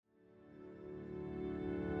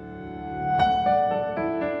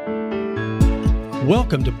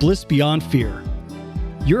Welcome to Bliss Beyond Fear.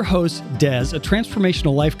 Your hosts, Des, a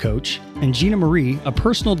transformational life coach, and Gina Marie, a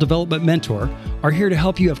personal development mentor, are here to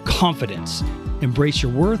help you have confidence, embrace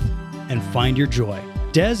your worth, and find your joy.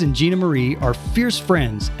 Des and Gina Marie are fierce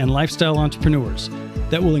friends and lifestyle entrepreneurs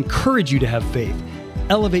that will encourage you to have faith,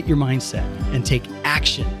 elevate your mindset, and take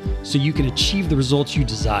action so you can achieve the results you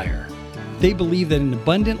desire. They believe that an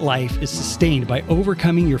abundant life is sustained by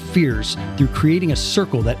overcoming your fears through creating a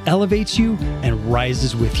circle that elevates you and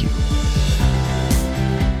rises with you.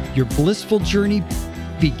 Your blissful journey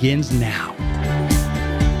begins now.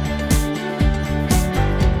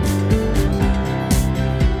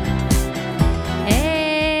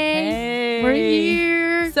 Hey, we're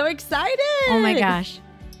here. So excited. Oh my gosh.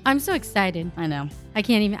 I'm so excited. I know. I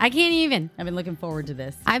can't even. I've been looking forward to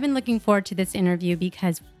this. I've been looking forward to this interview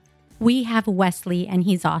because we have Wesley and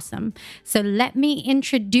he's awesome. So let me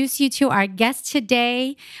introduce you to our guest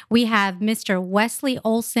today. We have Mr. Wesley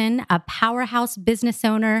Olson, a powerhouse business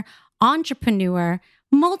owner, entrepreneur,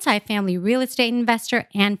 multifamily real estate investor,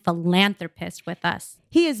 and philanthropist with us.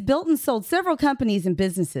 He has built and sold several companies and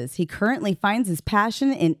businesses. He currently finds his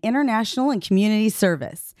passion in international and community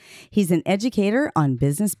service. He's an educator on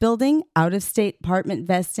business building, out-of-state apartment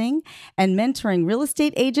investing, and mentoring real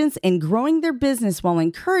estate agents in growing their business while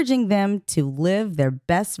encouraging them to live their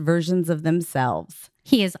best versions of themselves.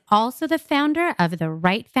 He is also the founder of the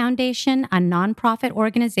Right Foundation, a nonprofit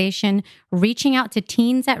organization reaching out to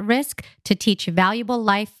teens at risk to teach valuable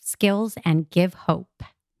life skills and give hope.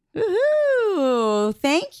 Woohoo!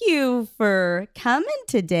 Thank you for coming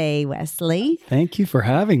today, Wesley. Thank you for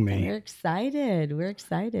having me. We're excited.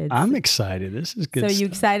 I'm excited. This is good So you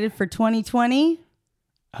excited for 2020?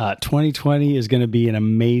 2020 is going to be an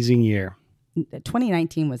amazing year.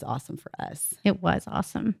 2019 was awesome for us. It was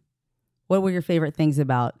awesome. What were your favorite things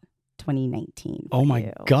about 2019? Oh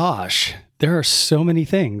my gosh. There are so many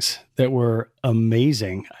things that were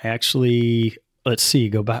amazing. I actually, let's see,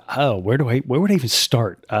 go back. Oh, where would I even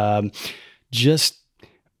start? Just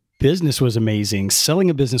business was amazing. Selling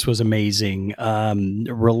a business was amazing.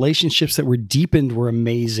 Relationships that were deepened were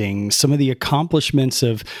amazing. Some of the accomplishments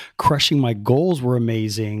of crushing my goals were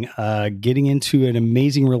amazing. Getting into an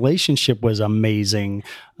amazing relationship was amazing.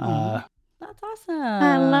 That's awesome.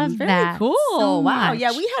 I love Very that cool. so Wow. much.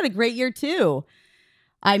 Yeah, we had a great year too.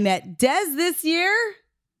 I met Des this year.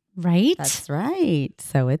 Right? That's right.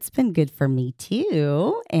 So it's been good for me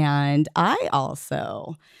too. And I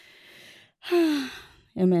also am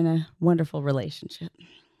in a wonderful relationship.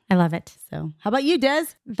 I love it. So how about you, Des?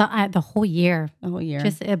 The whole year, The whole year.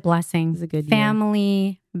 just a blessing. It was a good year.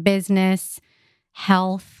 Family, business,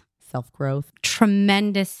 health, Self-growth.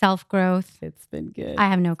 tremendous self-growth. It's been good. I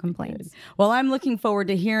have no complaints. Well, I'm looking forward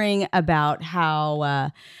to hearing about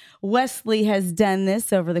how Wesley has done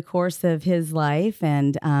this over the course of his life.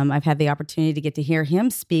 And I've had the opportunity to get to hear him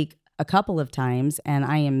speak a couple of times. And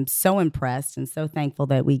I am so impressed and so thankful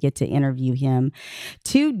that we get to interview him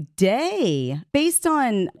today. Based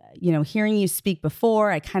on, hearing you speak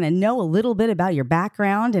before, I kind of know a little bit about your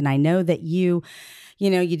background. And I know that you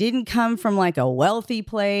didn't come from like a wealthy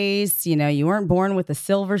place, you weren't born with a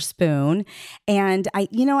silver spoon. And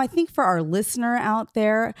I think for our listener out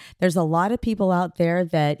there, there's a lot of people out there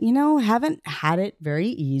that, haven't had it very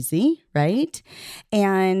easy, right?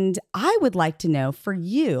 And I would like to know for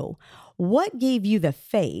you, what gave you the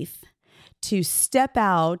faith to step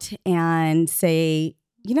out and say,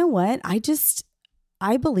 you know what,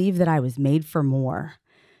 I believe that I was made for more,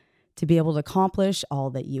 to be able to accomplish all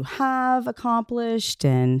that you have accomplished.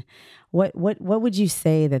 And what would you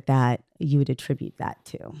say that you would attribute that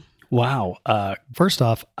to? Wow. First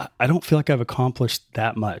off, I don't feel like I've accomplished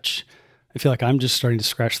that much. I feel like I'm just starting to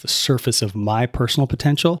scratch the surface of my personal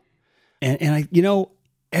potential. And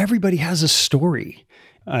everybody has a story.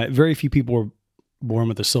 Very few people were born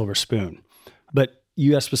with a silver spoon. But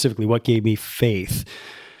you asked specifically what gave me faith.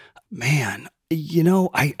 Man,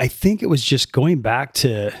 I think it was just going back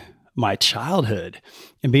to my childhood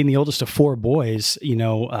and being the oldest of four boys.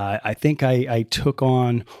 I think I took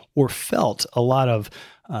on or felt a lot of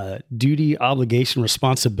duty, obligation,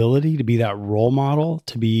 responsibility to be that role model,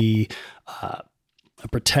 to be a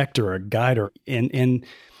protector, a guide, and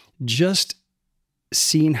just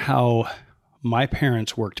seeing how my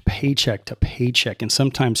parents worked paycheck to paycheck and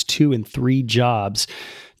sometimes 2 and 3 jobs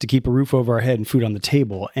to keep a roof over our head and food on the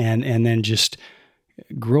table. And then just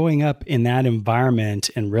growing up in that environment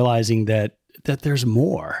and realizing that there's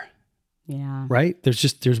more. Yeah. Right?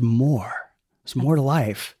 There's more. There's more to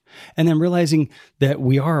life. And then realizing that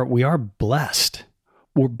we are blessed.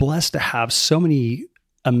 We're blessed to have so many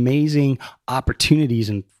amazing opportunities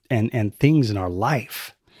and things in our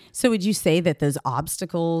life. So would you say that those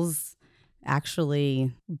obstacles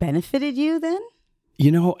actually benefited you then?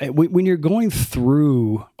 You know, when you're going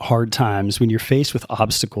through hard times, when you're faced with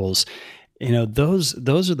obstacles, you know, those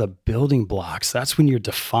are the building blocks. That's when you're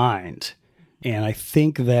defined. And I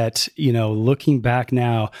think that, you know, looking back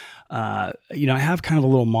now, you know, I have kind of a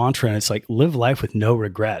little mantra, and it's like, live life with no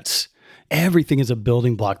regrets. Everything is a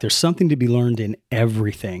building block. There's something to be learned in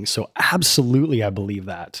everything. So absolutely, I believe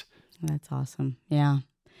that. That's awesome. Yeah.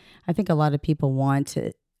 I think a lot of people want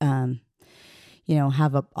to, you know,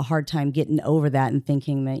 have a hard time getting over that and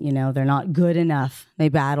thinking that, you know, they're not good enough. They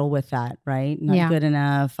battle with that, right? Not good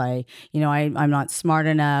enough. I'm not smart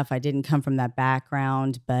enough. I didn't come from that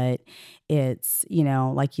background, but it's, you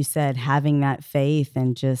know, like you said, having that faith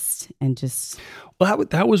and just. Well,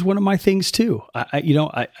 that was one of my things too. I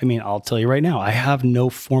mean, I'll tell you right now, I have no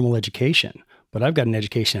formal education, but I've got an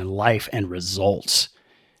education in life and results.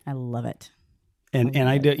 I love it. And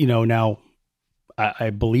I do, you know, now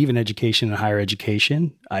I believe in education and higher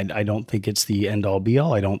education. I don't think it's the end all be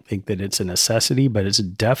all. I don't think that it's a necessity, but it's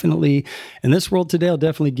definitely, in this world today, it'll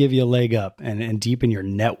definitely give you a leg up and deepen your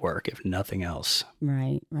network, if nothing else.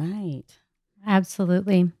 Right.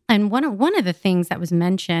 Absolutely. And one of the things that was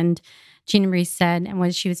mentioned, Gina Marie said, and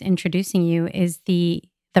when she was introducing you, is the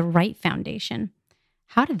Right Foundation.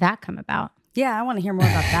 How did that come about? Yeah, I want to hear more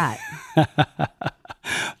about that.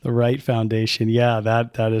 The Right Foundation. Yeah,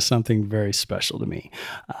 that is something very special to me.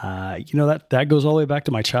 You know, that goes all the way back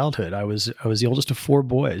to my childhood. I was the oldest of 4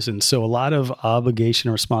 boys. And so a lot of obligation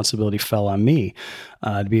and responsibility fell on me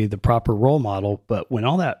to be the proper role model. But when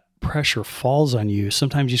all that pressure falls on you,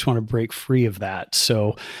 sometimes you just want to break free of that.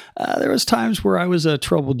 So there was times where I was a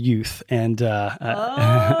troubled youth, and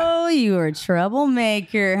you were a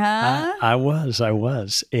troublemaker, huh? I was,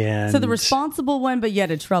 and so the responsible one, but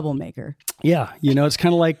yet a troublemaker. Yeah, you know, it's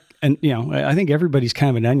kind of like, and you know, I think everybody's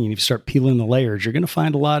kind of an onion. If you start peeling the layers, you're going to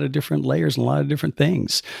find a lot of different layers and a lot of different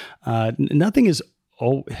things. Everything is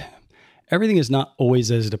not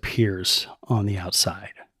always as it appears on the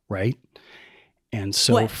outside, right? And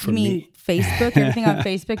so what, for you mean me, Facebook, everything on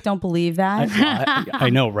Facebook, don't believe that? I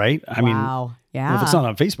know, right? I mean, yeah. if it's not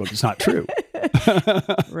on Facebook, it's not true.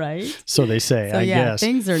 Right. So they say, so I guess.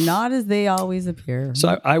 Things are not as they always appear.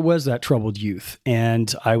 So I was that troubled youth,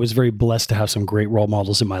 and I was very blessed to have some great role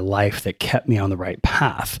models in my life that kept me on the right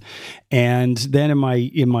path. And then in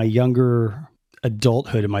my younger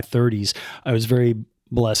adulthood, in my 30s, I was very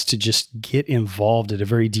blessed to just get involved at a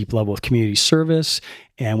very deep level with community service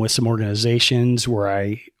and with some organizations where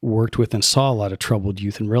I worked with and saw a lot of troubled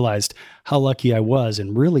youth and realized how lucky I was.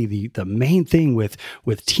 And really the main thing with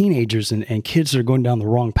teenagers and kids that are going down the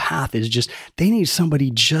wrong path is just they need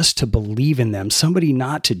somebody just to believe in them, somebody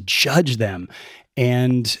not to judge them.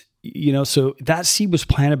 And, you know, so that seed was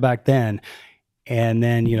planted back then. And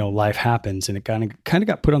then, you know, life happens and it kind of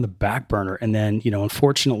got put on the back burner. And then, you know,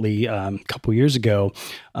 unfortunately, a couple of years ago,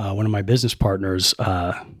 one of my business partners'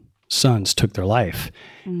 sons took their life.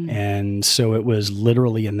 And so it was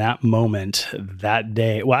literally in that moment, that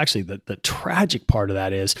day. Well, actually, the tragic part of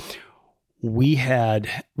that is we had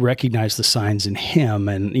recognized the signs in him.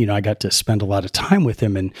 And, you know, I got to spend a lot of time with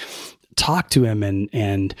him and talk to him,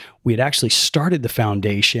 and we had actually started the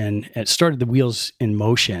foundation and started the wheels in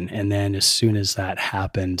motion. And then as soon as that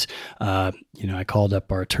happened, you know, I called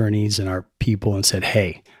up our attorneys and our people and said,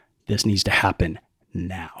 hey, this needs to happen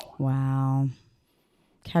now. Wow.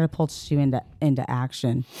 Catapults you into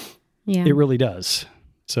action. Yeah, it really does.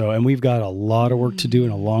 So, and we've got a lot of work to do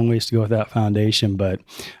and a long ways to go with that foundation, but,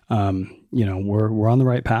 you know, we're on the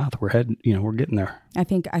right path. We're getting there. I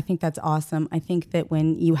think that's awesome. I think that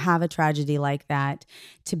when you have a tragedy like that,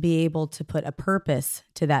 to be able to put a purpose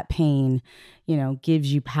to that pain, you know,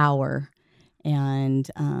 gives you power. And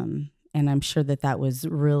I'm sure that was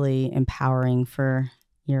really empowering for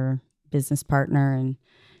your business partner and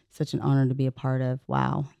such an honor to be a part of.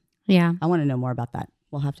 Wow. Yeah. I want to know more about that.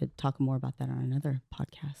 We'll have to talk more about that on another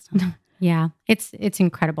podcast. Huh? Yeah. It's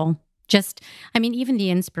incredible. Just, I mean, even the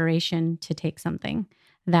inspiration to take something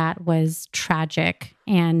that was tragic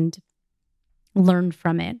and learn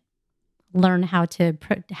from it, learn how to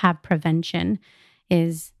have prevention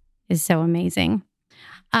is so amazing.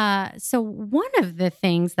 So one of the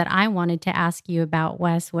things that I wanted to ask you about,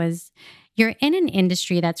 Wes, was you're in an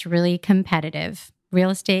industry that's really competitive. Real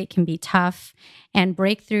estate can be tough and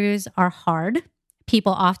breakthroughs are hard.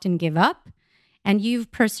 People often give up. And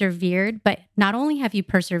you've persevered, but not only have you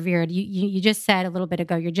persevered, you just said a little bit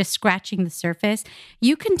ago, you're just scratching the surface.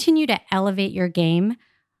 You continue to elevate your game.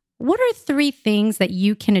 What are 3 things that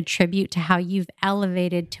you can attribute to how you've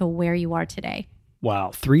elevated to where you are today? Wow.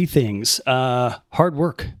 3 things. Hard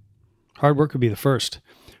work. Hard work would be the first.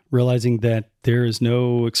 realizing that there is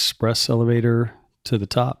no express elevator to the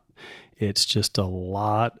top. It's just a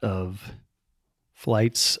lot of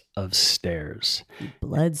flights of stairs.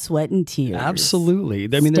 Blood, sweat, and tears. Absolutely.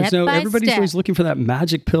 I mean, Step by everybody's step. always looking for that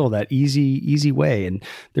magic pill, that easy way. And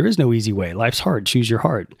there is no easy way. Life's hard. Choose your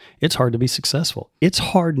heart. It's hard to be successful. It's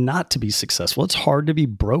hard not to be successful. It's hard to be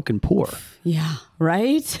broke and poor. Yeah,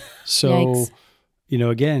 right? So,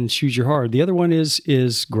 Yikes. again, choose your heart. The other one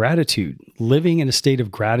is gratitude, living in a state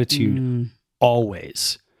of gratitude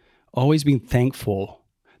always being thankful.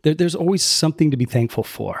 There's always something to be thankful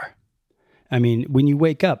for. I mean, when you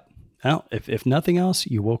wake up, well, if nothing else,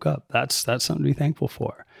 you woke up. That's something to be thankful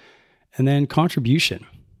for. And then contribution.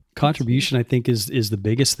 Contribution, I think, is the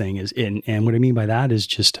biggest thing. And what I mean by that is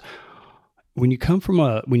just when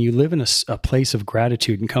you live in a place of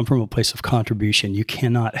gratitude and come from a place of contribution, you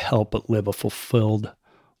cannot help but live a fulfilled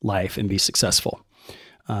life and be successful.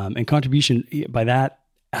 And contribution, by that,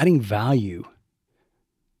 adding value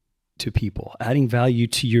to people, adding value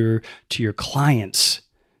to your clients,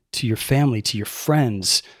 to your family, to your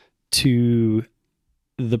friends, to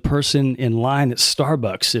the person in line at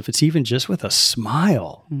Starbucks, if it's even just with a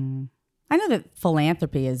smile. I know that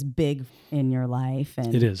philanthropy is big in your life.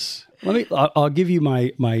 And It is. I'll give you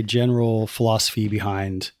my general philosophy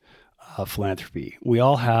behind philanthropy. We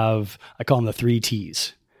all have, I call them the 3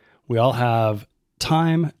 T's. We all have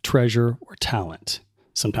time, treasure, or talent.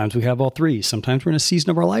 Sometimes we have all 3. Sometimes we're in a season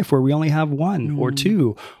of our life where we only have 1 or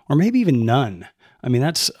 2, or maybe even none. I mean,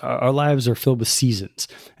 our lives are filled with seasons,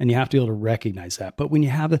 and you have to be able to recognize that. But when you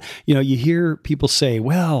have, you hear people say,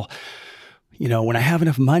 well, when I have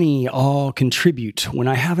enough money, I'll contribute. When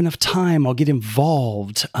I have enough time, I'll get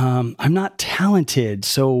involved. I'm not talented,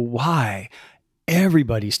 so why?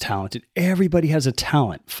 Everybody's talented. Everybody has a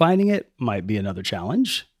talent. Finding it might be another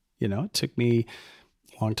challenge. It took me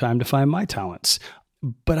a long time to find my talents,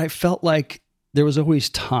 but I felt like there was always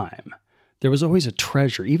time. There was always a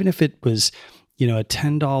treasure, even if it was a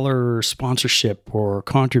 $10 sponsorship or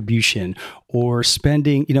contribution or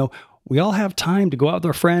spending, we all have time to go out with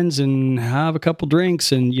our friends and have a couple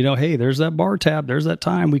drinks and, hey, there's that bar tab. There's that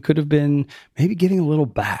time we could have been maybe giving a little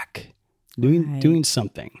back, doing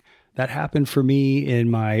something. That happened for me in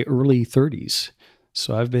my early 30s.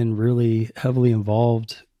 So I've been really heavily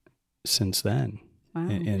involved since then. Wow.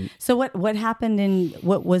 And so what happened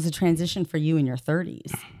what was the transition for you in your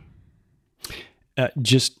 30s?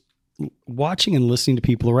 Just watching and listening to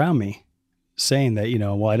people around me saying that,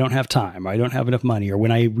 I don't have time, or I don't have enough money, or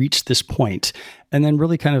when I reached this point, and then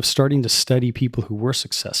really kind of starting to study people who were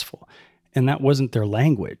successful, and that wasn't their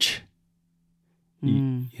language.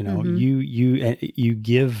 You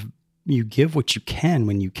give what you can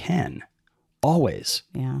when you can, always.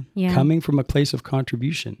 Yeah. Coming from a place of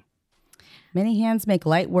contribution. Many hands make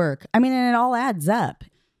light work. I mean, and it all adds up.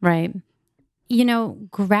 Right.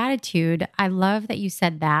 Gratitude, I love that you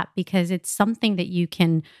said that because it's something that you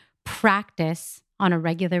can practice on a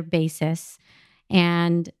regular basis.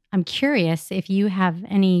 And I'm curious if you have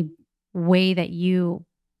any way that you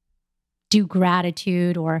do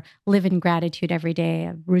gratitude or live in gratitude every day,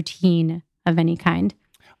 a routine of any kind.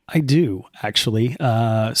 I do, actually.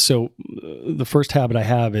 So the first habit I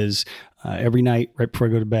have is every night right before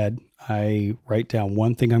I go to bed, I write down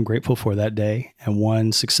one thing I'm grateful for that day and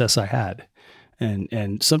one success I had.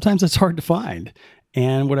 And sometimes it's hard to find.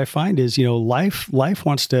 And what I find is, life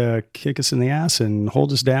wants to kick us in the ass and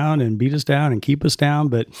hold us down and beat us down and keep us down.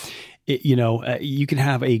 But, you can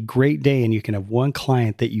have a great day and you can have one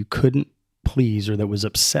client that you couldn't please or that was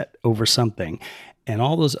upset over something. And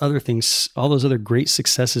all those other things, all those other great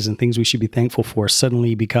successes and things we should be thankful for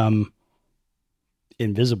suddenly become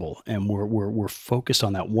invisible, and we're focused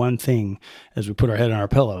on that one thing as we put our head on our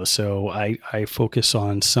pillow. So I focus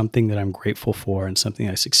on something that I'm grateful for and something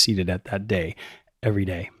I succeeded at that day, every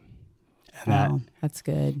day. And that's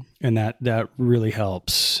good. And that really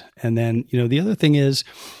helps. And then, the other thing is,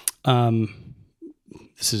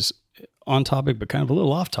 this is on topic, but kind of a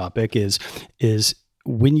little off topic, is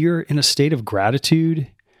when you're in a state of gratitude,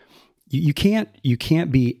 you can't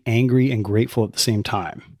be angry and grateful at the same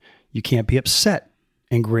time. You can't be upset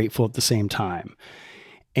and grateful at the same time.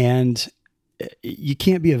 And you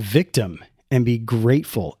can't be a victim and be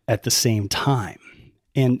grateful at the same time.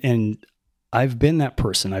 And I've been that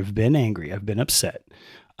person. I've been angry. I've been upset.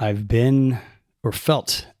 I've been or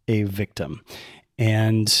felt a victim.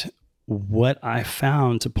 And what I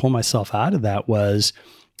found to pull myself out of that was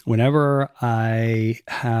whenever I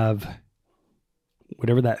have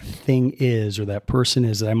whatever that thing is or that person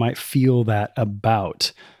is that I might feel that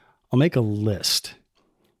about, I'll make a list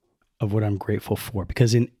of what I'm grateful for,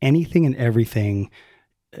 because in anything and everything,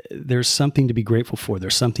 there's something to be grateful for.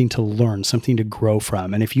 There's something to learn, something to grow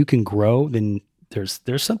from. And if you can grow, then there's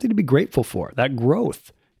something to be grateful for, that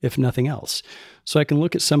growth, if nothing else. So I can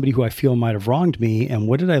look at somebody who I feel might have wronged me, and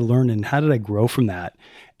what did I learn and how did I grow from that?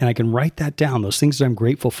 And I can write that down, those things that I'm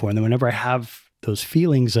grateful for. And then whenever I have those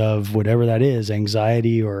feelings of whatever that is,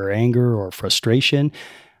 anxiety or anger or frustration,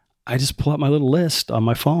 I just pull out my little list on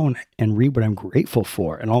my phone and read what I'm grateful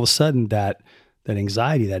for. And all of a sudden that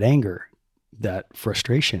anxiety, that anger, that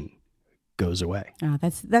frustration goes away. Oh,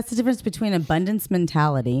 that's the difference between abundance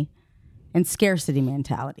mentality and scarcity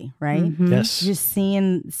mentality, right? Mm-hmm. Yes. Just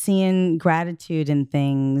seeing gratitude in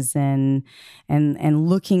things and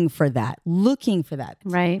looking for that.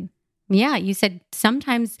 Right. Yeah. You said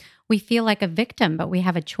sometimes we feel like a victim, but we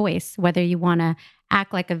have a choice whether you want to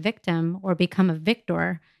act like a victim or become a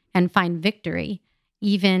victor and find victory,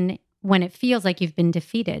 even when it feels like you've been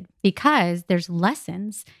defeated, because there's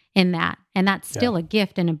lessons in that. And that's still a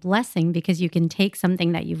gift and a blessing, because you can take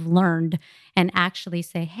something that you've learned and actually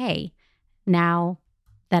say, hey, now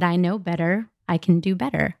that I know better, I can do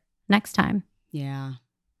better next time. Yeah.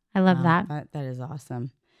 I love Wow, that. That is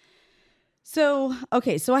awesome. So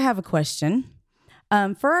I have a question.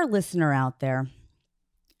 For our listener out there,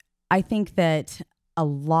 I think that a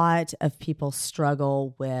lot of people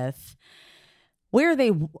struggle with where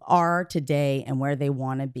they are today and where they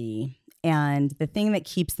want to be. And the thing that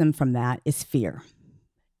keeps them from that is fear.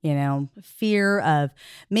 You know, fear of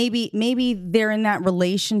maybe they're in that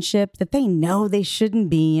relationship that they know they shouldn't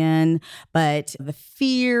be in, but the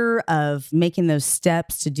fear of making those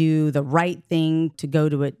steps to do the right thing to go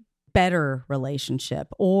to a better relationship,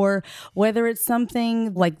 or whether it's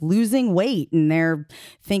something like losing weight and they're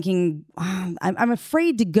thinking, I'm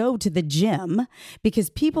afraid to go to the gym because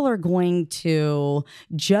people are going to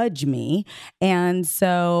judge me. And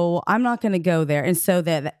so I'm not going to go there. And so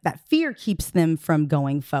that fear keeps them from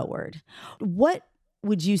going forward. What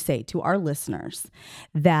would you say to our listeners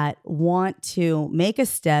that want to make a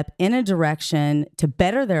step in a direction to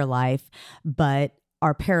better their life, but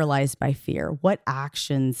are paralyzed by fear? What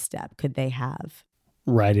action step could they have?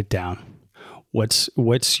 Write it down. What's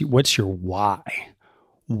your why?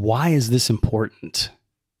 Why is this important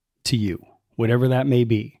to you? Whatever that may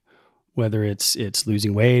be, whether it's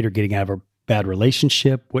losing weight or getting out of a bad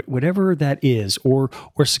relationship, whatever that is, or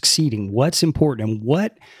succeeding, what's important and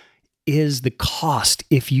what is the cost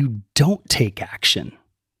if you don't take action?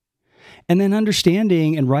 And then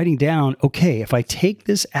understanding and writing down, okay, if I take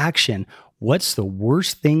this action, what's the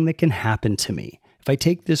worst thing that can happen to me? If I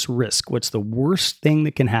take this risk, what's the worst thing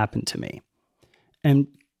that can happen to me? And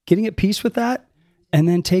getting at peace with that, and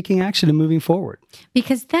then taking action and moving forward.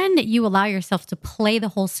 Because then you allow yourself to play the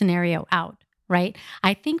whole scenario out, right?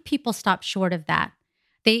 I think people stop short of that.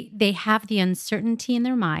 They have the uncertainty in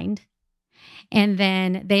their mind, and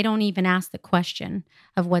then they don't even ask the question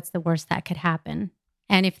of what's the worst that could happen.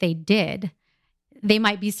 And if they did, they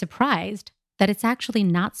might be surprised that it's actually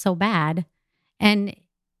not so bad. And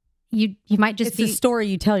you might just It's a story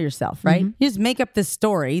you tell yourself, right? Mm-hmm. You just make up this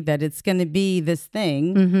story that it's going to be this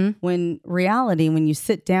thing, Mm-hmm. when reality, when you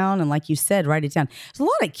sit down and like you said, write it down. There's a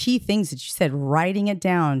lot of key things that you said, writing it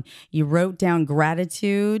down. You wrote down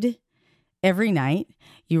gratitude every night.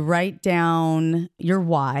 You write down your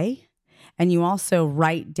why. And you also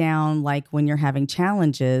write down, like when you're having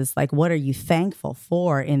challenges, like what are you thankful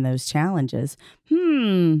for in those challenges?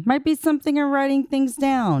 Might be something in writing things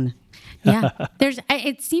down. Yeah.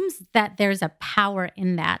 It seems that there's a power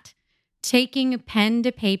in that. Taking a pen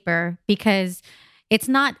to paper, because it's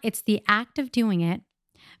the act of doing it.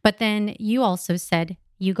 But then you also said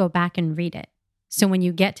you go back and read it. So when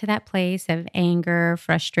you get to that place of anger,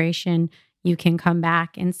 frustration, you can come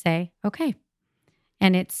back and say, okay.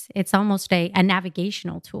 And it's almost a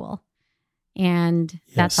navigational tool. And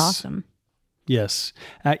that's awesome. Yes.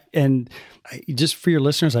 Just for your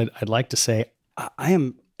listeners, I'd like to say I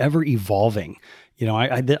am ever evolving. You know,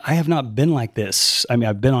 I have not been like this. I mean,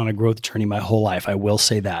 I've been on a growth journey my whole life. I will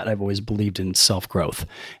say that. I've always believed in self-growth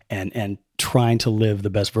and trying to live the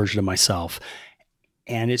best version of myself.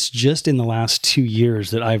 And it's just in the last 2 years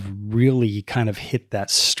that I've really kind of hit that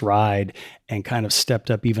stride and kind of stepped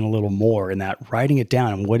up even a little more in that writing it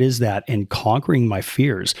down. And what is that? And conquering my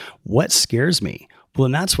fears. What scares me? Well,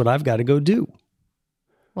 and that's what I've got to go do.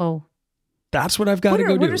 Whoa. That's what I've got to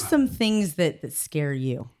go do. What are some things that scare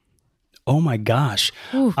you? Oh my gosh.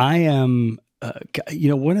 Ooh. I am,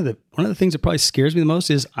 one of the things that probably scares me the most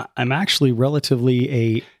is I'm actually relatively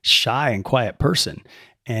a shy and quiet person.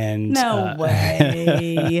 And no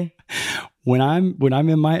way. when I'm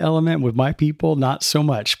in my element with my people, not so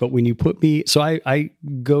much. But when you put me, so I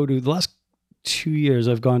go to the last 2 years,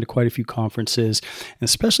 I've gone to quite a few conferences, and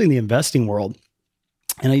especially in the investing world.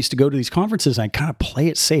 And I used to go to these conferences and I'd kind of play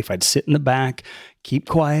it safe. I'd sit in the back, keep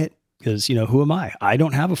quiet, because, who am I? I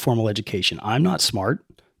don't have a formal education. I'm not smart.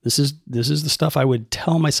 This is the stuff I would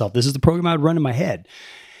tell myself. This is the program I would run in my head.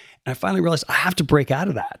 And I finally realized I have to break out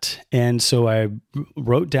of that. And so I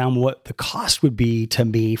wrote down what the cost would be to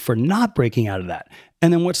me for not breaking out of that.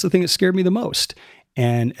 And then what's the thing that scared me the most?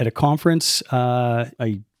 And at a conference a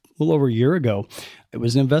little over a year ago, it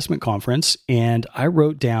was an investment conference, and I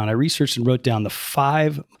researched and wrote down the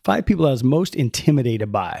five people I was most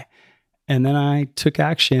intimidated by. And then I took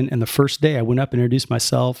action, and the first day I went up and introduced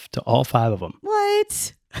myself to all 5 of them.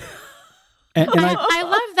 What? And I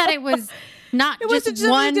love that it was not just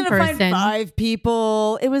one person. Find 5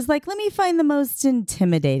 people. It was like, let me find the most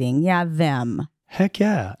intimidating. Yeah, them. Heck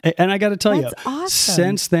yeah. And I got to tell That's awesome.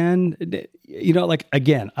 Since then,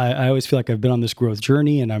 again, I always feel like I've been on this growth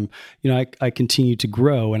journey, and I'm, I continue to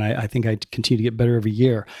grow, and I think I continue to get better every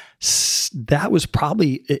year. That was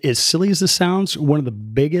probably, as silly as this sounds, one of the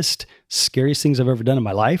biggest, scariest things I've ever done in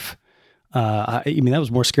my life. That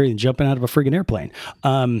was more scary than jumping out of a friggin' airplane.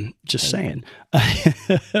 Just saying.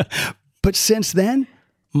 But since then,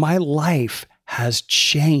 my life has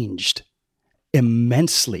changed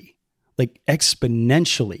immensely, like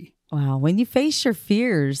exponentially. Wow. When you face your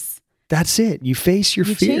fears, that's it. You face your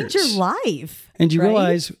fears. You change your life. And you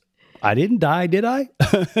realize, I didn't die, did I?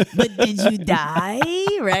 But did you die?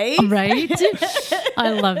 Right? Right.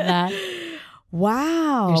 I love that.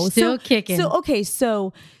 Wow. You're still kicking.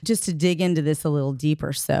 So just to dig into this a little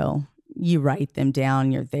deeper, so you write them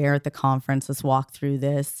down, you're there at the conference, let's walk through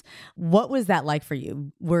this. What was that like for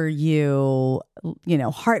you? Were you,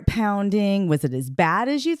 heart pounding? Was it as bad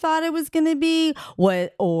as you thought it was going to be?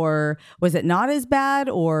 Or was it not as bad?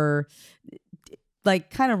 Or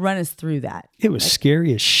kind of run us through that. It was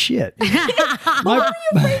scary as shit. What are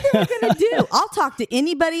you afraid they were going to do? I'll talk to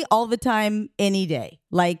anybody all the time, any day.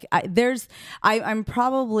 I'm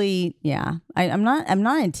probably, I'm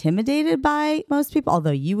not intimidated by most people,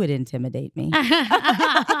 although you would intimidate me.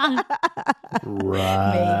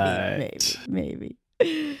 Right. Maybe.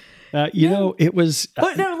 It was.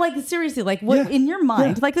 But no, seriously, what in your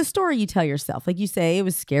mind, the story you tell yourself, you say it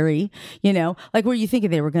was scary, were you thinking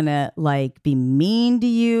they were gonna be mean to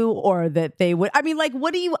you, or that they would?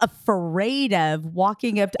 What are you afraid of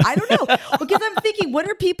walking up to? I don't know, because I'm thinking, what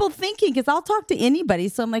are people thinking? Because I'll talk to anybody,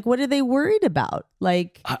 so I'm like, what are they worried about?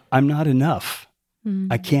 I'm not enough.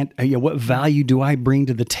 I can't. What value do I bring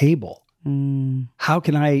to the table? How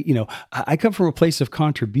can I come from a place of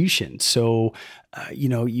contribution. So,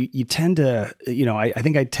 you tend to, I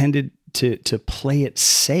think I tended to play it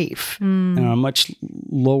safe and on a much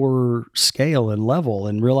lower scale and level,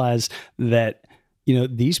 and realize that,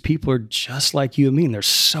 these people are just like you and me. And there's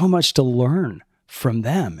so much to learn from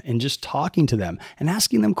them, and just talking to them and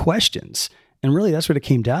asking them questions. And really that's what it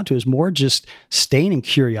came down to, is more just staying in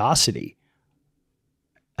curiosity.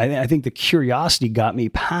 I think the curiosity got me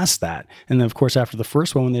past that. And then, of course, after the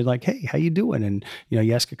first one, when they're like, hey, how you doing? And,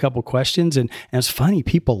 you ask a couple questions, and it's funny,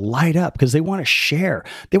 people light up because they want to share.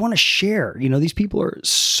 These people are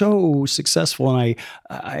so successful, and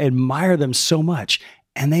I admire them so much,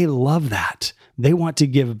 and they love that. They want to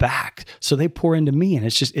give back. So they pour into me, and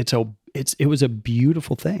it was a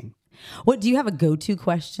beautiful thing. What, do you have a go-to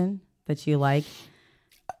question that you like?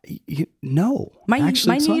 No. My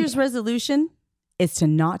New Year's resolution is to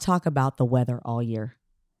not talk about the weather all year.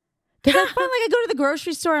 Because I find I go to the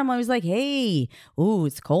grocery store, I'm always like, hey, ooh,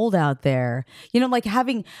 it's cold out there.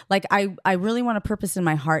 I really want a purpose in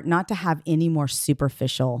my heart not to have any more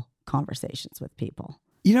superficial conversations with people.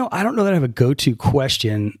 I don't know that I have a go-to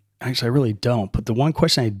question. Actually, I really don't. But the one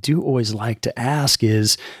question I do always like to ask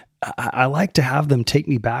is, I like to have them take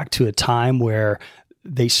me back to a time where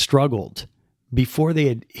they struggled before they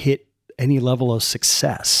had hit any level of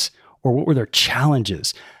success. Or what were their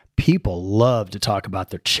challenges? People love to talk about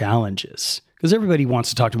their challenges because everybody wants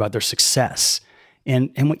to talk about their success.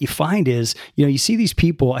 And what you find is, you see these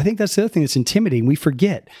people, I think that's the other thing that's intimidating. We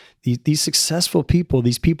forget these successful people,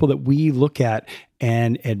 these people that we look at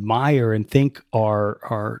and admire and think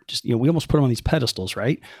are just, we almost put them on these pedestals,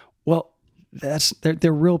 right? Well,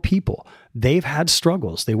 they're real people. They've had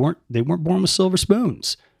struggles. They weren't born with silver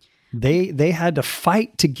spoons. They had to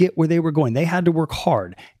fight to get where they were going. They had to work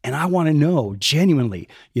hard. And I want to know genuinely,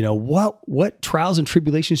 what trials and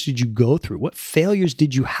tribulations did you go through? What failures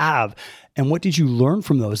did you have? And what did you learn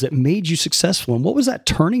from those that made you successful? And what was that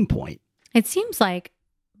turning point? It seems like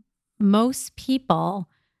most people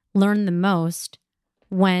learn the most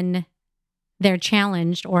when they're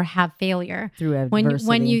challenged or have failure. Through adversity.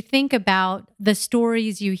 When you think about the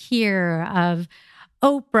stories you hear of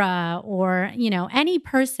Oprah or, any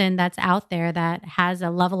person that's out there that has a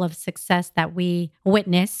level of success that we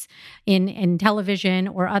witness in television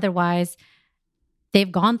or otherwise,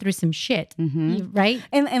 they've gone through some shit, right?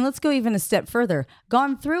 And let's go even a step further.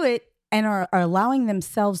 Gone through it and are allowing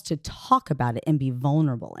themselves to talk about it and be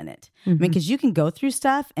vulnerable in it. I mean, because you can go through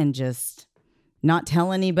stuff and just not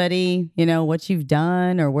tell anybody, what you've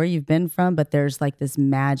done or where you've been from, but there's like this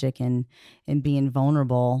magic in being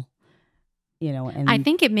vulnerable, and I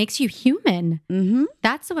think it makes you human.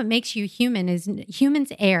 That's what makes you human, is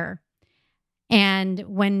humans err. And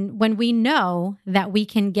when we know that we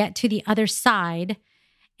can get to the other side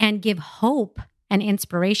and give hope and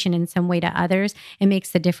inspiration in some way to others, it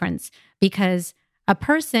makes the difference, because a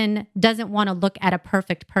person doesn't want to look at a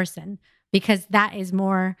perfect person, because that is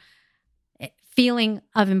more feeling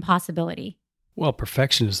of impossibility. Well,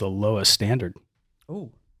 perfection is the lowest standard.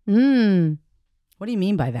 Oh. What do you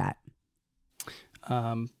mean by that?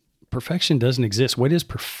 Perfection doesn't exist. What is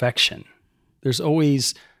perfection? There's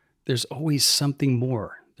always something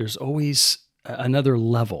more. There's always another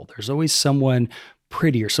level. There's always someone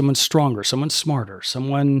prettier, someone stronger, someone smarter,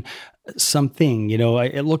 something.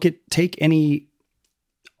 Take any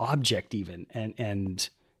object even, and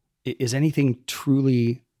is anything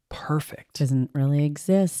truly perfect? Doesn't really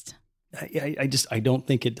exist. I don't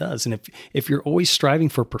think it does. And if you're always striving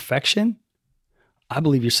for perfection, I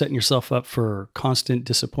believe you're setting yourself up for constant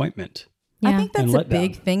disappointment. Yeah. I think that's a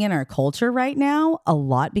big thing in our culture right now, a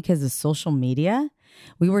lot because of social media.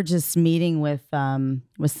 We were just meeting with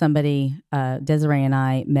somebody, Desiree and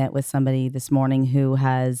I met with somebody this morning who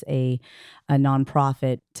has a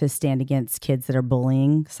nonprofit to stand against kids that are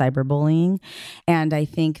bullying, cyberbullying. And I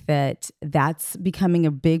think that that's becoming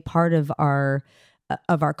a big part of our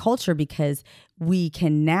culture, because we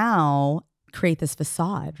can now create this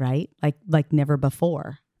facade, right? Like never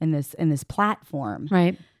before in this platform.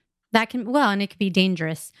 Right. And it can be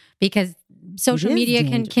dangerous, because social media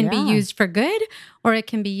can be used for good, or it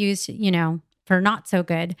can be used, for not so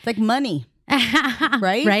good. It's like money,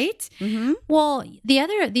 right? Right. Well, the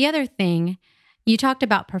other thing, you talked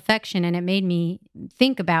about perfection, and it made me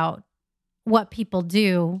think about what people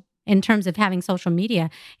do in terms of having social media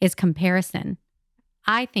is comparison.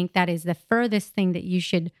 I think that is the furthest thing that you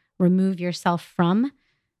should remove yourself from.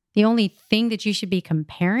 The only thing that you should be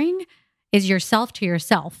comparing is yourself to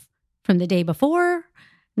yourself from the day before,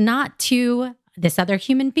 not to this other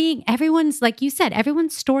human being. Everyone's, like you said,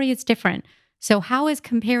 everyone's story is different. So how is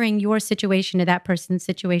comparing your situation to that person's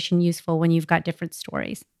situation useful when you've got different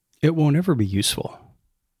stories? It won't ever be useful.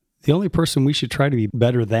 The only person we should try to be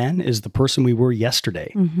better than is the person we were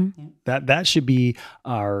yesterday. That should be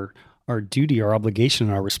our duty, our obligation,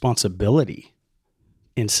 and our responsibility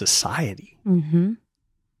in society.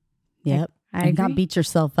 Yep. I agree. Not beat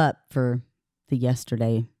yourself up for the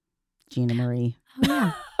yesterday, Gina Marie.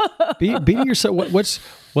 Oh, yeah. Beating yourself.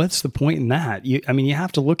 What's the point in that? You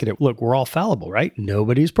have to look at it. Look, we're all fallible, right?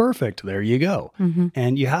 Nobody's perfect. There you go.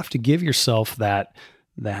 And you have to give yourself that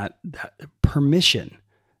permission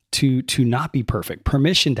to not be perfect,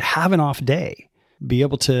 permission to have an off day, be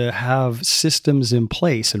able to have systems in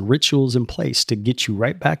place and rituals in place to get you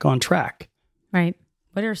right back on track. Right.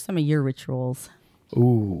 What are some of your rituals?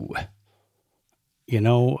 Ooh. It's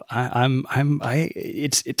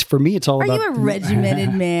for me, it's all about. Are you a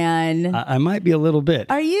regimented man? I might be a little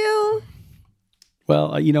bit. Are you?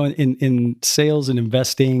 Well, in sales and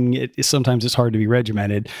investing, sometimes it's hard to be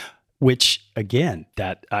regimented, which again,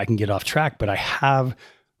 that I can get off track, but I have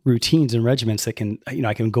routines and regiments that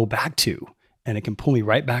I can go back to, and it can pull me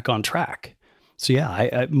right back on track. So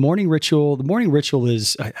yeah, morning ritual. The morning ritual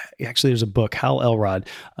is actually, there's a book, Hal Elrod,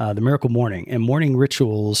 The Miracle Morning, and morning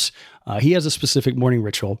rituals. He has a specific morning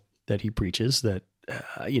ritual that he preaches that,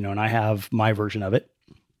 and I have my version of it.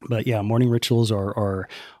 But yeah, morning rituals are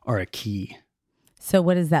a key. So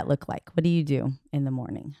what does that look like? What do you do in the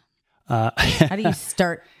morning? How do you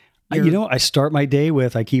start? I start my day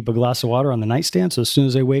with, I keep a glass of water on the nightstand. So as soon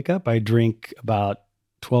as I wake up, I drink about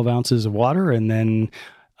 12 ounces of water, and then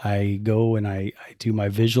I go and I do my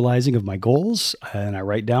visualizing of my goals, and I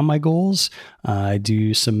write down my goals. I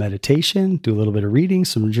do some meditation, do a little bit of reading,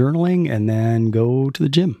 some journaling, and then go to the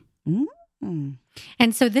gym.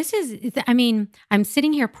 And so this is, I'm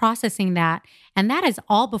sitting here processing that, and that is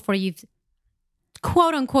all before you've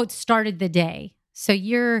quote unquote started the day. So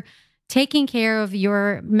you're taking care of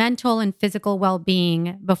your mental and physical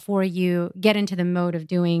well-being before you get into the mode of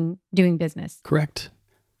doing business. Correct.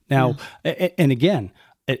 Now, and again,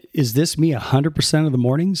 is this me 100% of the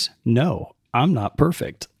mornings? No. I'm not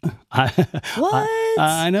perfect. What?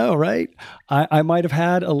 I know, right? I might have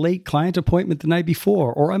had a late client appointment the night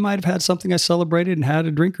before, or I might have had something I celebrated and had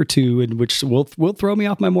a drink or two, and which will throw me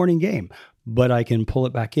off my morning game. But I can pull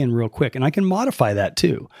it back in real quick, and I can modify that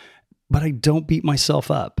too. But I don't beat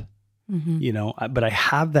myself up, but I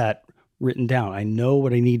have that written down. I know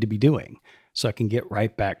what I need to be doing, so I can get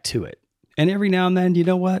right back to it. And every now and then, you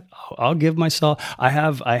know what? I'll give myself. I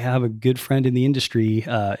have a good friend in the industry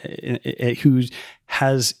who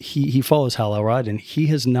he follows Hal Elrod, and he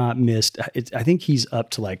has not missed. I think he's up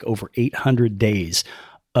to like over 800 days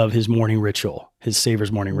of his morning ritual, his Savers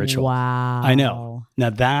morning ritual. Wow! I know. Now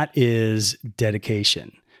that is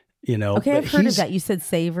dedication. Okay, I've heard of that. You said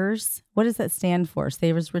Savers. What does that stand for?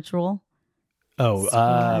 Savers ritual.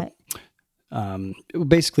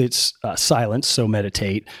 Basically it's silence. So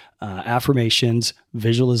meditate, affirmations,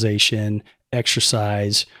 visualization,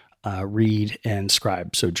 exercise, read, and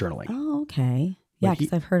scribe. So journaling. Oh, okay. Yeah,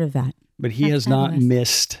 because I've heard of that. But he has not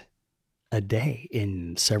missed a day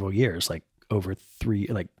in several years, like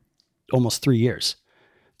almost 3 years.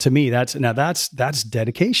 To me, that's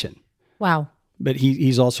dedication. Wow. But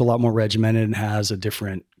he's also a lot more regimented and has a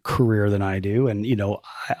different career than I do. And,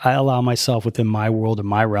 I allow myself within my world and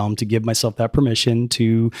my realm to give myself that permission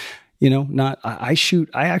to, I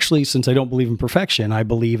actually, since I don't believe in perfection, I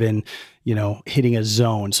believe in, hitting a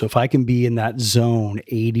zone. So if I can be in that zone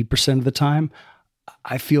 80% of the time,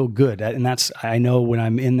 I feel good. And I know when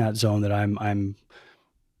I'm in that zone that I'm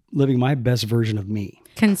living my best version of me.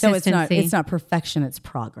 Consistency. So it's not perfection, it's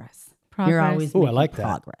progress. You're always making I like that.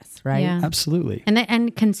 progress, right? Yeah. Absolutely.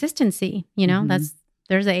 And consistency,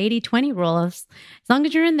 there's a 80-20 rule. As long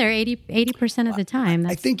as you're in there 80% of the time.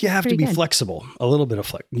 I think you have to be flexible, a little bit of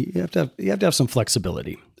flex. You have to have some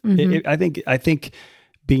flexibility. I think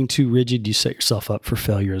being too rigid, you set yourself up for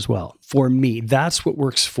failure as well. For me, that's what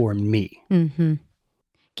works for me. Mm-hmm.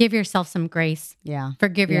 Give yourself some grace. Yeah.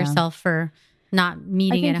 Forgive yourself for not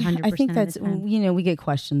meeting it 100%. I think that's, of the time. We get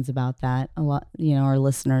questions about that a lot. Our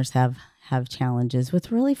listeners have challenges with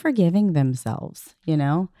really forgiving themselves,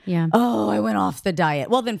 Yeah. Oh, I went off the diet.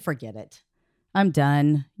 Well, then forget it. I'm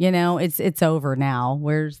done. It's over now.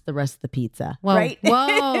 Where's the rest of the pizza? Whoa, right?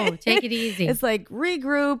 Whoa, take it easy. It's like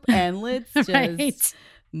regroup and let's just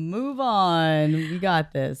move on. We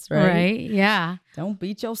got this, right? Right, yeah. Don't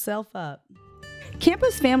beat yourself up.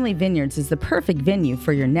 Campos Family Vineyards is the perfect venue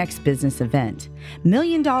for your next business event. $1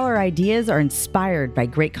 million ideas are inspired by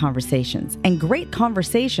great conversations, and great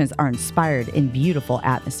conversations are inspired in beautiful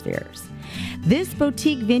atmospheres. This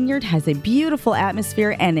boutique vineyard has a beautiful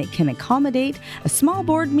atmosphere, and it can accommodate a small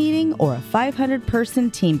board meeting or a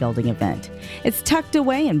 500-person team building event. It's tucked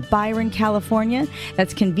away in Byron, California.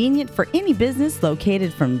 That's convenient for any business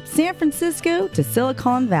located from San Francisco to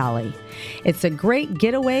Silicon Valley. It's a great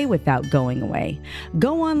getaway without going away.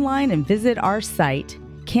 Go online and visit our site,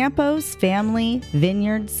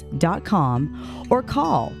 camposfamilyvineyards.com, or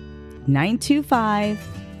call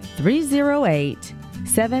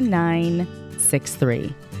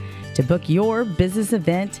 925-308-7963 to book your business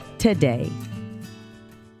event today.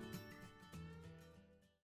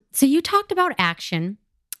 So you talked about action,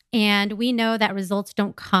 and we know that results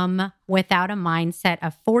don't come without a mindset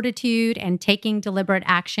of fortitude and taking deliberate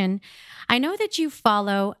action. I know that you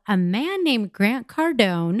follow a man named Grant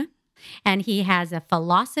Cardone, and he has a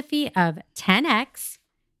philosophy of 10X.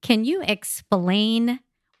 Can you explain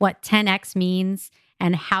what 10X means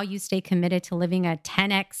and how you stay committed to living a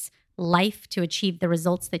 10X life to achieve the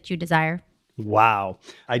results that you desire? Wow.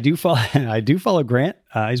 I do follow Grant.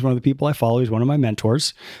 He's one of the people I follow. He's one of my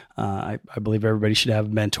mentors. I believe everybody should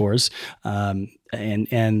have mentors. And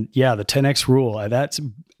yeah, the 10X rule, that's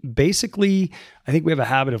basically, I think we have a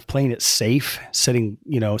habit of playing it safe, setting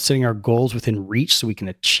our goals within reach so we can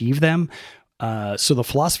achieve them. So the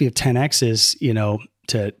philosophy of 10X is,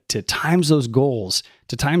 to times those goals,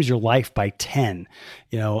 to times your life by 10,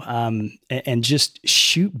 and just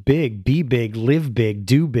shoot big, be big, live big,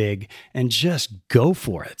 do big, and just go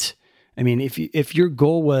for it. I mean, if your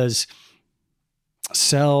goal was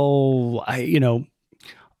sell,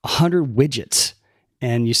 100 widgets,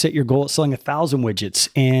 and you set your goal at selling 1,000 widgets,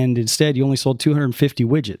 and instead you only sold 250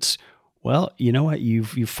 widgets, well, you know what?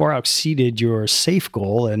 You've far exceeded your safe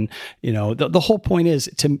goal, and the whole point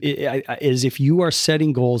is if you are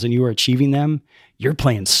setting goals and you are achieving them, you're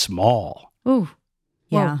playing small. Ooh,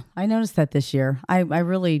 yeah, I noticed that this year. I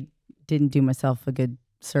really didn't do myself a good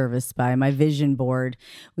service by my vision board.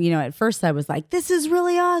 At first I was like, "This is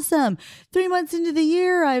really awesome! 3 months into the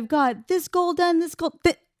year, I've got this goal done. This goal."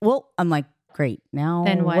 Well, I'm like, great. Now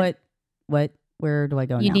then what? What? Where do I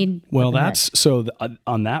go now? That's so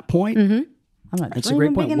on that point, I'm not That's a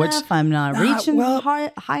dreaming great big point. enough. I'm not reaching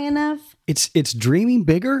high enough. It's dreaming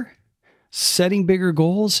bigger, setting bigger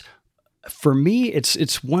goals. For me,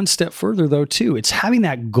 it's one step further though too. It's having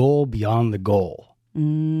that goal beyond the goal.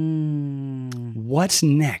 What's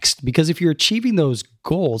next? Because if you're achieving those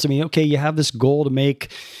goals, I mean, okay, you have this goal to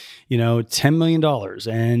make, $10 million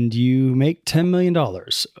and you make $10 million.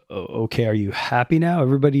 Okay. Are you happy now?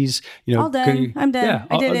 Everybody's, all done. I'm done. Yeah.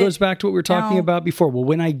 It goes back to what we were talking about before. Well,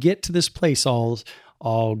 when I get to this place,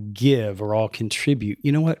 I'll give or I'll contribute.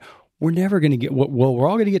 You know what? We're never going to get well, we're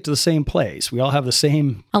all going to get to the same place. We all have the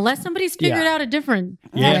same. Unless somebody's figured out a different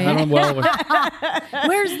way. I don't, well,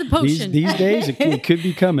 where's the potion? These days it could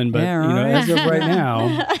be coming, but as of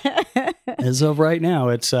right now,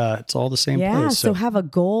 it's all the same place. Yeah. So have a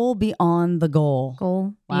goal beyond the goal.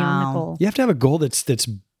 Goal beyond the goal. You have to have a goal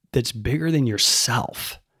that's bigger than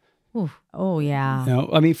yourself. Ooh. Oh yeah.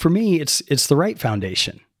 I mean, for me, it's the right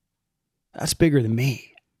foundation. That's bigger than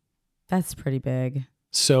me. That's pretty big.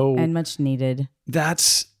 So and much needed.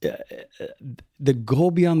 That's the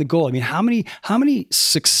goal beyond the goal. I mean, how many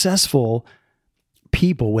successful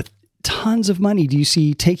people with tons of money do you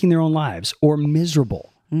see taking their own lives or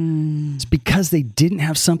miserable? It's because they didn't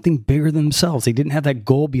have something bigger than themselves. They didn't have that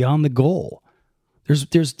goal beyond the goal.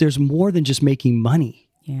 There's more than just making money.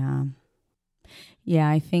 Yeah. Yeah,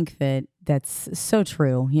 I think that's so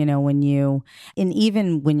true. Even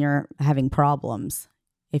when you're having problems,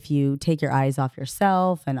 if you take your eyes off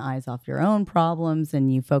yourself and eyes off your own problems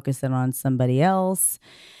and you focus it on somebody else,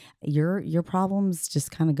 your problems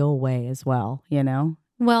just kind of go away as well,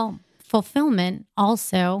 Well, fulfillment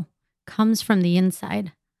also comes from the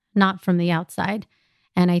inside, not from the outside.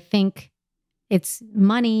 And I think it's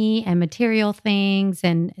money and material things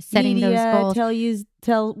and setting those goals.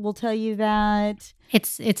 Will tell you that.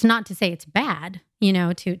 It's not to say it's bad,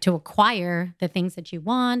 to acquire the things that you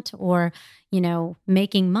want or,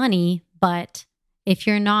 making money. But if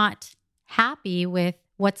you're not happy with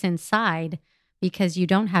what's inside because you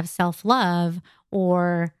don't have self-love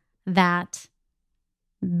or that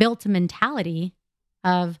built mentality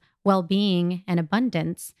of well-being and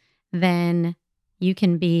abundance, then you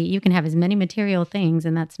can have as many material things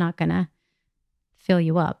and that's not going to fill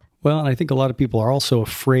you up. Well, and I think a lot of people are also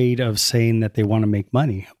afraid of saying that they want to make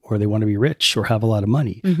money or they want to be rich or have a lot of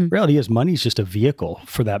money. Mm-hmm. Reality is money is just a vehicle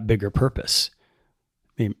for that bigger purpose.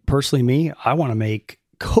 I mean, personally, I want to make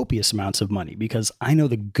copious amounts of money because I know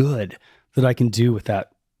the good that I can do with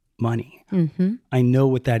that money. Mm-hmm. I know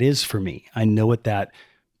what that is for me. I know what that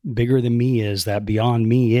bigger than me is, that beyond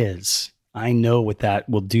me is. I know what that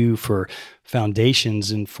will do for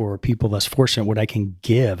foundations and for people less fortunate, what I can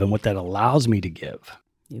give and what that allows me to give.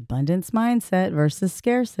 The abundance mindset versus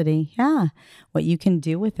scarcity. Yeah. What you can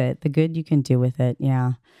do with it, the good you can do with it.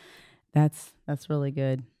 Yeah. That's really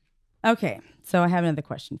good. Okay. So I have another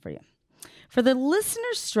question for you. For the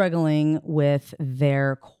listeners struggling with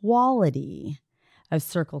their quality of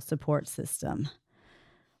circle support system,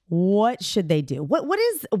 what should they do? What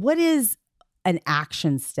is an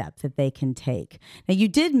action step that they can take? Now, you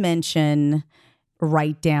did mention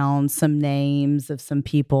write down some names of some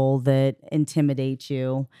people that intimidate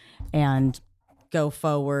you and go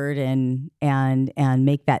forward and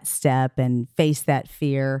make that step and face that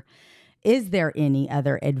fear. Is there any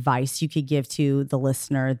other advice you could give to the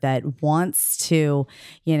listener that wants to,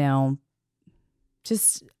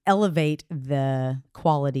 just elevate the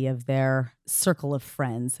quality of their circle of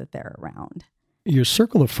friends that they're around? Your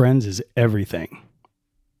circle of friends is everything.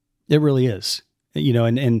 It really is.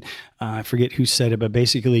 And I forget who said it, but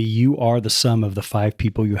basically you are the sum of the 5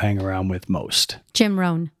 people you hang around with most. Jim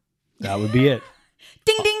Rohn. That would be it.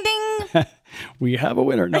 Ding, ding, ding. We have a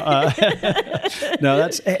winner. No,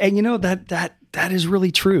 that's, and that is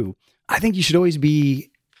really true. I think you should always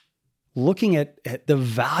be looking at the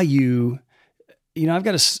value. I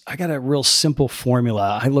got a real simple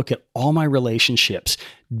formula. I look at all my relationships.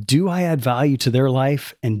 Do I add value to their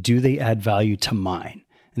life and do they add value to mine?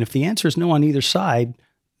 And if the answer is no on either side,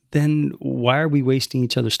 then why are we wasting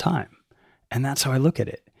each other's time? And that's how I look at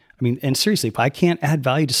it. I mean, and seriously, if I can't add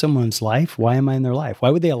value to someone's life, why am I in their life? Why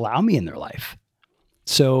would they allow me in their life?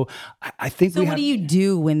 So I think what do you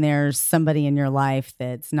do when there's somebody in your life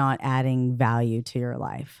that's not adding value to your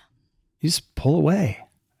life? You just pull away.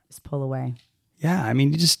 Just pull away. Yeah. I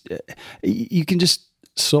mean, you can just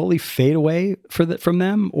slowly fade away from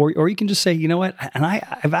them, or you can just say, you know what? And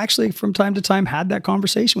I've actually from time to time had that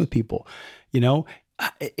conversation with people.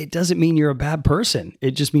 It doesn't mean you're a bad person.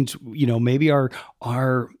 It just means, maybe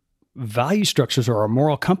our value structures or our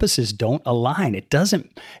moral compasses don't align. It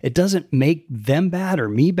doesn't make them bad or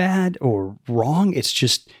me bad or wrong. It's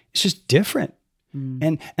just different.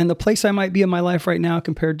 And the place I might be in my life right now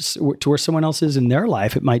compared to where someone else is in their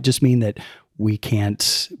life, it might just mean that we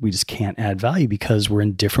just can't add value because we're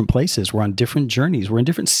in different places. We're on different journeys. We're in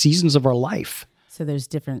different seasons of our life. So there's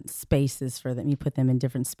different spaces for them. You put them in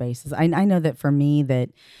different spaces. I know that for me, that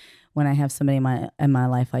when I have somebody in my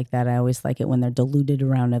life like that, I always like it when they're diluted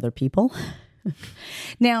around other people.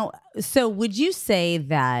 Now, so would you say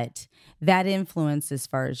that influence as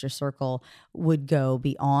far as your circle would go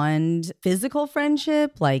beyond physical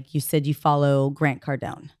friendship? Like you said, you follow Grant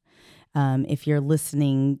Cardone. If you're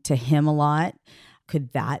listening to him a lot,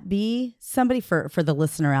 could that be somebody for the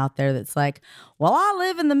listener out there that's like, well, I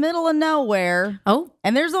live in the middle of nowhere. Oh,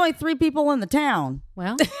 and there's only 3 people in the town.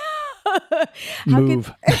 well,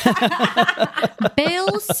 Move.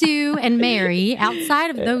 Bill, Sue, and Mary, outside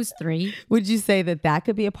of those 3. Would you say that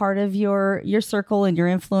could be a part of your circle and your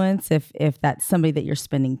influence if that's somebody that you're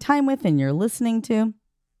spending time with and you're listening to?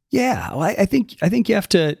 Yeah, well, I think you have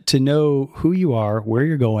to know who you are, where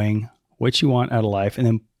you're going, what you want out of life, and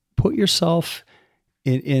then put yourself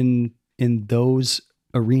in those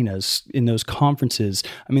arenas, in those conferences.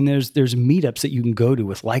 I mean, there's meetups that you can go to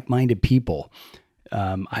with like-minded people.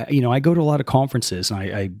 I go to a lot of conferences,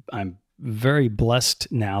 and I'm very blessed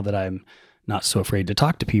now that I'm not so afraid to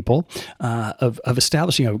talk to people, of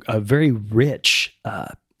establishing a very rich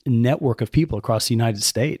network of people across the United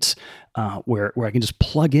States, where I can just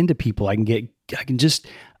plug into people. I can get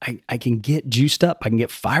juiced up. I can get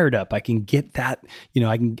fired up. I can get that,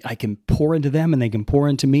 I can pour into them and they can pour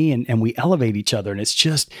into me, and we elevate each other. And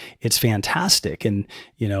it's fantastic. And,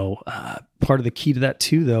 part of the key to that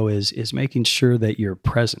too, though, is making sure that you're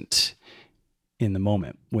present in the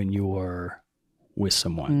moment when you are with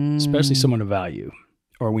someone, especially someone of value,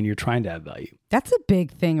 or when you're trying to add value. That's a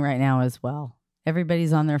big thing right now as well.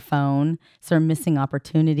 Everybody's on their phone, so they're missing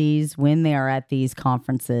opportunities when they are at these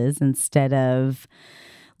conferences instead of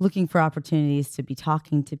looking for opportunities to be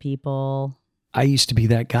talking to people. I used to be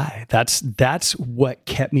that guy. That's what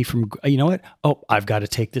kept me from, you know what? Oh, I've got to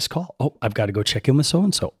take this call. Oh, I've got to go check in with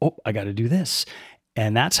so-and-so. Oh, I got to do this.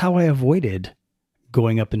 And that's how I avoided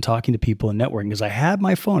going up and talking to people and networking, because I had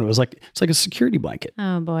my phone. It's like a security blanket.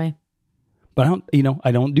 Oh boy. But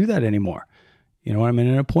I don't do that anymore. When I'm in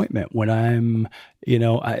an appointment, when I'm,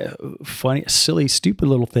 funny, silly, stupid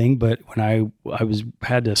little thing. But when I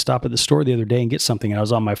had to stop at the store the other day and get something, and I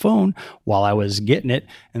was on my phone while I was getting it.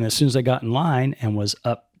 And as soon as I got in line and was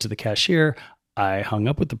up to the cashier, I hung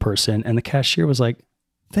up with the person, and the cashier was like,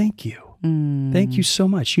 "Thank you. Thank you so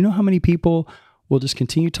much." You know how many people will just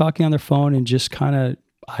continue talking on their phone and just kind of,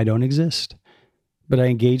 I don't exist. But I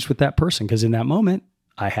engaged with that person because in that moment,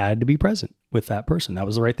 I had to be present with that person. That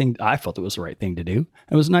was the right thing. I felt it was the right thing to do.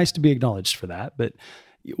 It was nice to be acknowledged for that. But,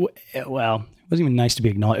 well, it wasn't even nice to be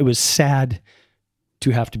acknowledged. It was sad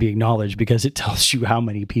to have to be acknowledged because it tells you how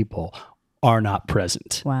many people are not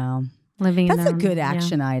present. Wow. That's a good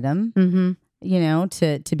action item. Mm-hmm.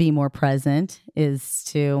 To be more present is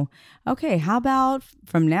to, okay, how about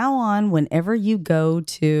from now on, whenever you go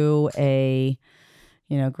to a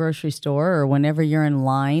grocery store or whenever you're in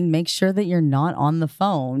line, make sure that you're not on the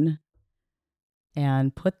phone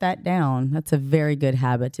and put that down. That's a very good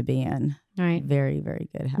habit to be in. Right. Very, very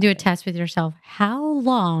good habit. Do a test with yourself. How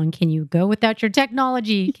long can you go without your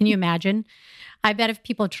technology? Can you imagine? I bet if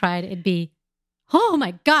people tried, it'd be, oh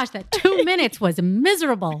my gosh, that 2 minutes was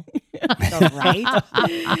miserable. Right?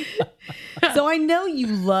 So I know you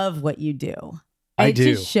love what you do. I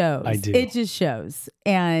do. Just shows. I do. It just shows.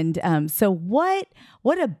 And so what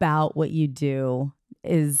about what you do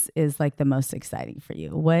is like the most exciting for you?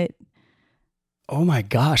 What? Oh my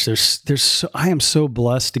gosh, I am so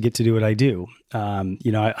blessed to get to do what I do.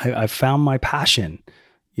 I found my passion,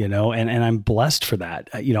 and I'm blessed for that.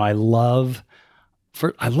 I love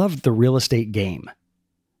the real estate game,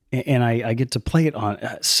 and I get to play it on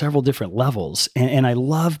several different levels, and I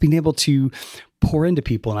love being able to pour into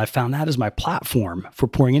people. And I found that as my platform for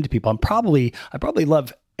pouring into people. I probably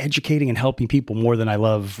love educating and helping people more than I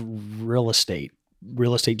love real estate.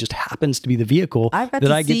 Real estate just happens to be the vehicle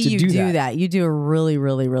that I get to do that. You do a really,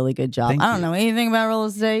 really, really good job. Thank I don't you. know anything about real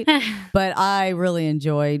estate, but I really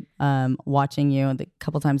enjoyed watching you. The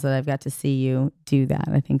couple times that I've got to see you do that,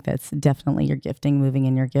 I think that's definitely your gifting, moving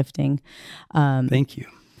in your gifting. Thank you.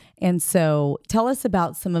 And so tell us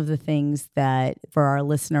about some of the things that for our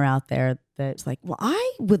listener out there that's like, well,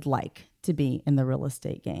 I would like to be in the real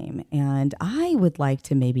estate game, and I would like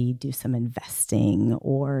to maybe do some investing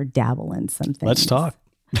or dabble in some things. Let's talk.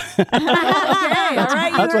 Okay, all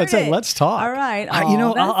right. That's what I said. Let's talk. All right.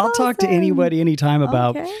 I'll talk to anybody anytime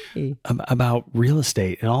about Okay. about real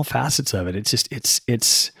estate and all facets of it. It's just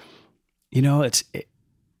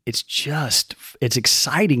it it's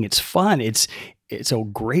exciting. It's fun. It's a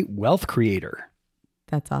great wealth creator.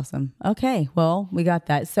 That's awesome. Okay. Well, we got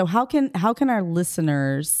that. So how can our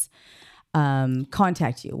listeners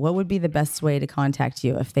contact you? What would be the best way to contact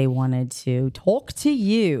you if they wanted to talk to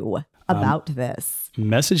you about this?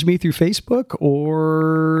 Message me through Facebook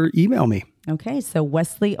or email me. Okay. So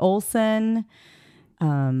Wesley Olson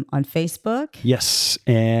on Facebook. Yes.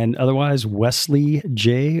 And otherwise, Wesley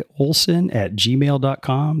J. Olson at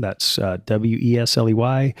gmail.com. That's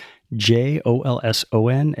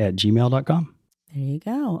WesleyJolson at gmail.com. There you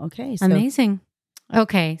go. Okay. So Amazing.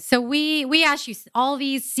 Okay, so we asked you all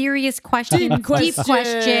these serious questions, deep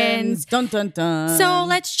questions. Dun, dun, dun. So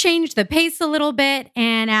let's change the pace a little bit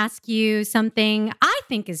and ask you something I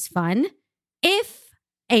think is fun. If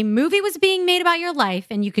a movie was being made about your life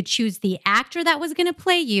and you could choose the actor that was going to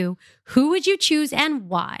play you, who would you choose and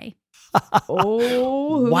why?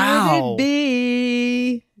 Who Wow. would it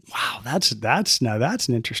be? Wow, that's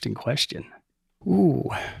an interesting question. Ooh,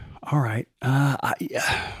 all right.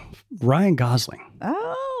 Ryan Gosling.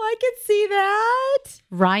 Oh, I could see that.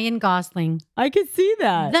 Ryan Gosling, I could see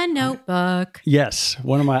that. The Notebook. Yes,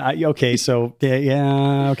 one of my. Okay, so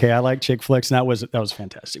okay. I like chick flicks, and that was a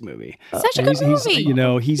fantastic movie. Such a good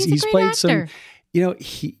movie. He's a great played actor. some.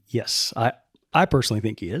 Yes, I personally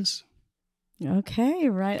think he is. Okay,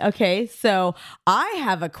 right. Okay, so I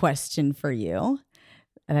have a question for you,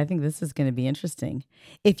 and I think this is going to be interesting.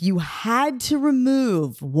 If you had to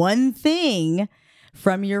remove one thing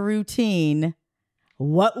from your routine,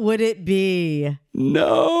 what would it be?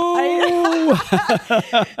 No.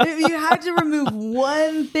 If you had to remove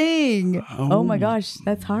one thing. Oh my gosh,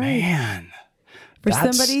 that's hard. Man. For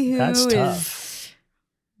somebody who that's is tough.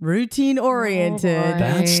 routine oriented. Oh, boy.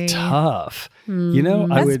 That's tough. You know,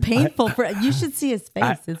 That's painful for you should see his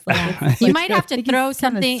face. It's like You might have to he's throw kinda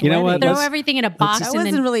something, You know what? throw Let's- everything in a box. That and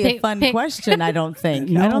wasn't then really a pick- fun pick- question, I don't think.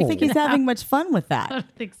 I No. don't think he's having much fun with I that.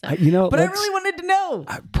 don't think so. But I let's- really wanted to know.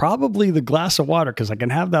 probably the glass of water because I can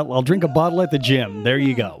have that. I'll drink a bottle at the gym. There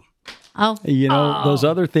you go. Oh, Those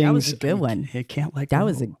other things. was a good one. It can't let That go.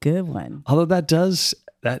 was a good one. Although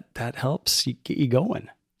that helps you get you going.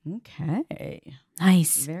 Okay.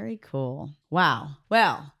 nice. Very cool. Wow.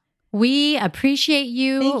 Well, We appreciate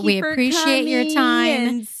you. thank you We for appreciate your coming time.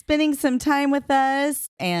 and spending some time with us.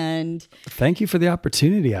 And Thank you for the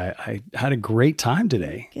opportunity. I had a great time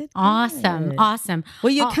today. good. Awesome. Awesome.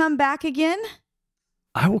 Will you Oh. come back again?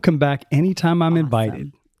 I will come back anytime I'm Awesome.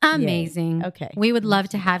 invited. Amazing. Yay. Okay. We would love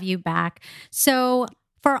to have you back. So,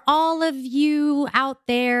 for all of you out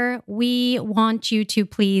there, we want you to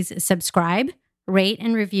please subscribe, rate,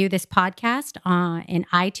 and review this podcast in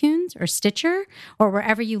iTunes or Stitcher or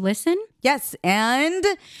wherever you listen. Yes, and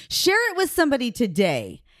share it with somebody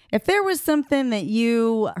today. If there was something that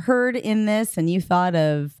you heard in this and you thought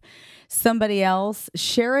of somebody else,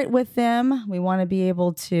 share it with them. We want to be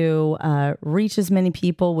able to reach as many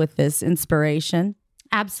people with this inspiration.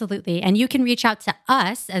 Absolutely. And you can reach out to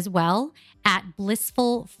us as well at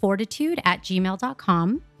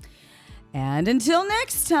blissfulfortitude@gmail.com. And until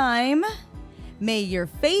next time, may your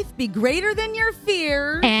faith be greater than your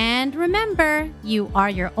fear. And remember, you are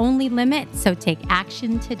your only limit, so take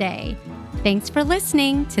action today. Thanks for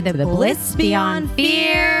listening to the Bliss Beyond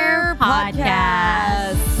Fear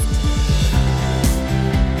podcast.